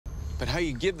But how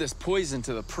you give this poison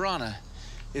to the piranha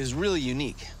is really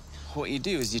unique. What you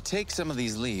do is you take some of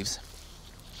these leaves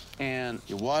and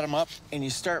you wad them up and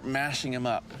you start mashing them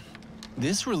up.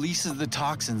 This releases the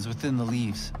toxins within the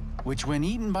leaves, which when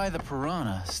eaten by the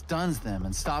piranha stuns them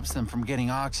and stops them from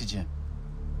getting oxygen.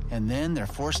 And then they're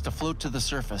forced to float to the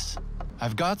surface.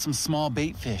 I've got some small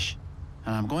bait fish,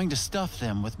 and I'm going to stuff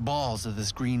them with balls of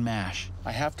this green mash.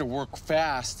 I have to work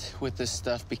fast with this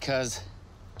stuff because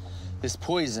this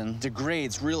poison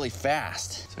degrades really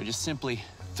fast. So I just simply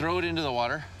throw it into the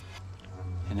water,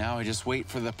 and now I just wait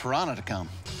for the piranha to come.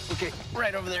 Okay,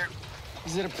 right over there.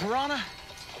 Is it a piranha?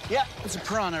 Yeah, it's a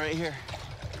piranha right here.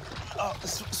 Oh,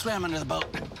 swam under the boat.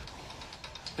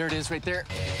 There it is right there.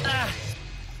 Ah!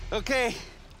 Okay,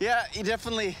 yeah, you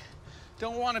definitely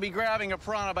don't want to be grabbing a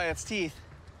piranha by its teeth,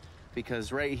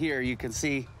 because right here you can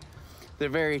see the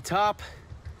very top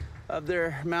of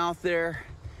their mouth there,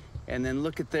 and then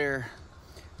look at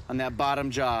on that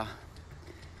bottom jaw.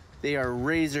 They are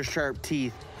razor sharp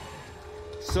teeth,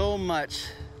 so much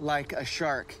like a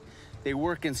shark. They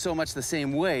work in so much the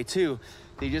same way too.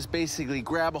 They just basically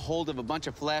grab a hold of a bunch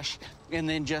of flesh and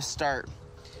then just start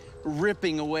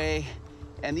ripping away.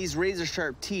 And these razor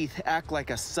sharp teeth act like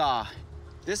a saw.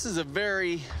 This is a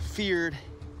very feared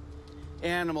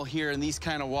animal here in these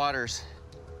kind of waters.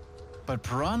 But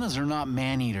piranhas are not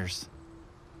man-eaters.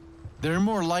 They're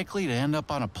more likely to end up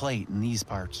on a plate in these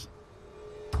parts.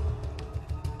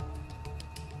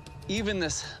 Even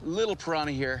this little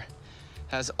piranha here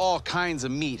has all kinds of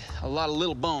meat, a lot of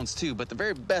little bones too, but the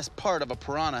very best part of a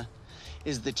piranha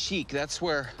is the cheek. That's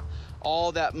where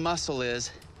all that muscle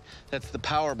is. That's the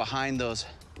power behind those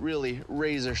really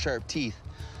razor sharp teeth.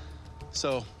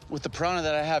 So with the piranha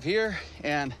that I have here,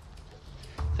 and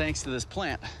thanks to this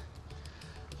plant,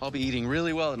 I'll be eating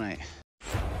really well tonight.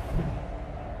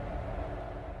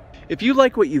 If you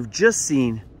like what you've just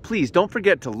seen, please don't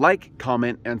forget to like,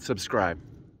 comment, and subscribe.